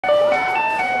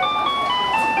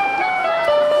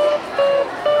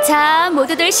자,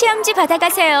 모두들 시험지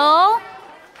받아가세요.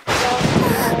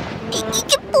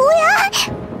 이게 뭐야?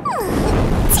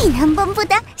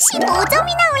 지난번보다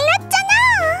 15점이나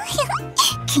올랐잖아.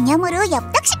 기념으로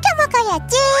엽떡 시켜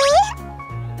먹어야지.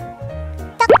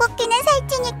 떡볶이는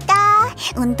살찌니까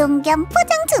운동 겸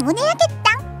포장 주문해야겠다.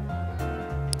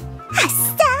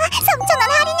 아싸! 3,000원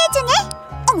할인해주네.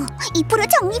 어머, 2%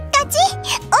 적립까지.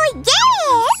 오예!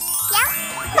 야,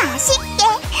 맛있게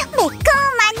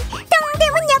매콤한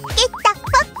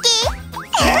동대문엽기떡볶이.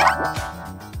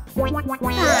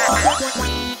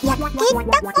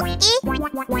 엽기떡볶이.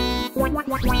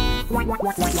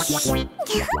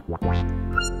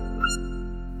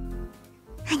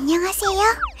 안녕하세요,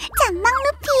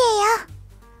 잔망루피예요.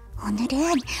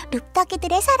 오늘은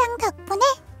룹떡이들의 사랑 덕분에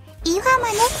 2화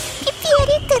만에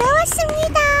PPL이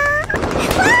들어왔습니다.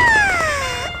 와!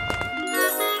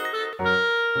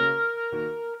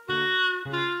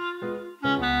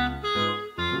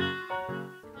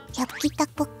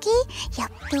 엽기떡볶이,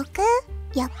 엽도그,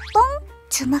 엽봉,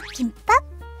 주먹김밥,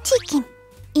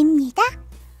 튀김입니다.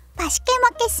 맛있게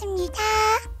먹겠습니다.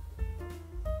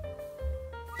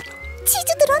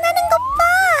 치즈 늘어나는 것 봐!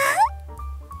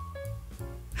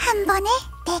 한 번에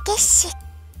 4개씩.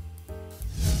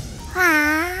 와!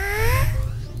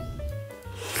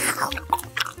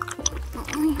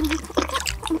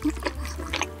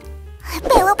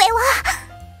 매워, 매워!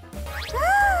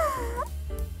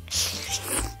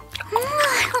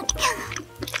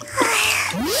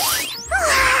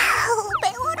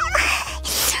 매워라.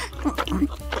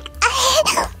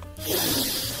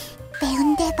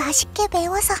 매운데 맛있게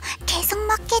매워서 계속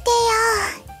먹게 돼요.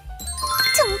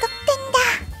 중독된다.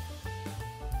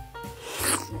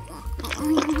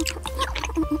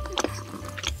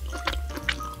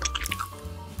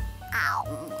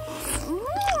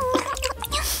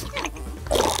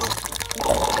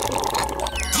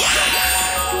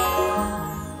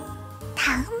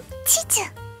 다음 치즈.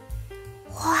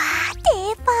 와,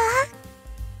 대박.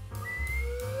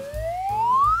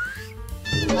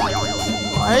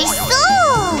 얼쑤!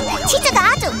 치즈가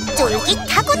아주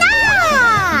쫄깃하구나.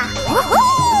 우후!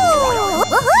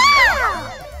 우후!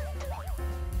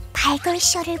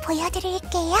 발골쇼를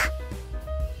보여드릴게요.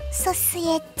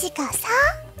 소스에 찍어서.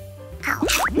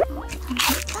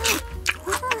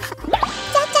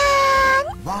 짜잔!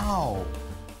 와우.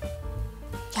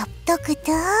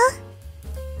 엽떡이도.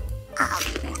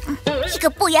 이거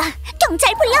뭐야?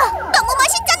 경찰 불러! 너무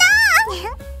맛있잖아!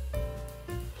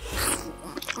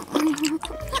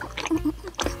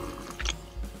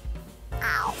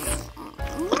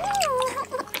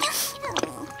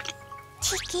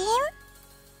 튀김.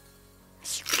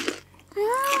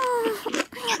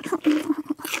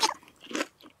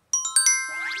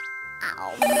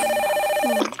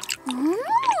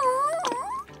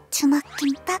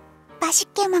 주먹김밥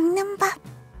맛있게 먹는 법.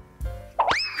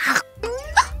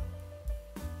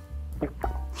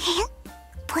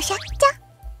 보셨죠?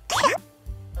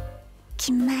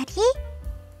 김말이.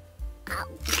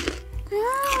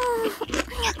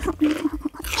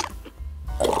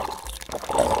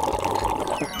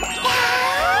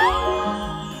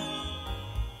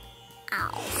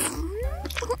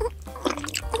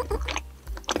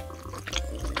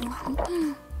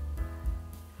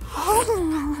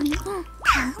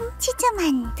 다음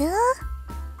치즈만두.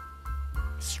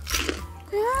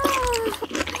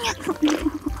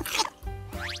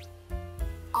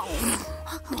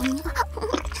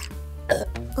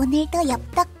 오늘도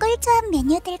엽떡 꿀조합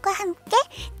메뉴들과 함께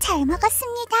잘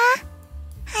먹었습니다.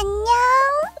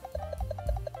 안녕.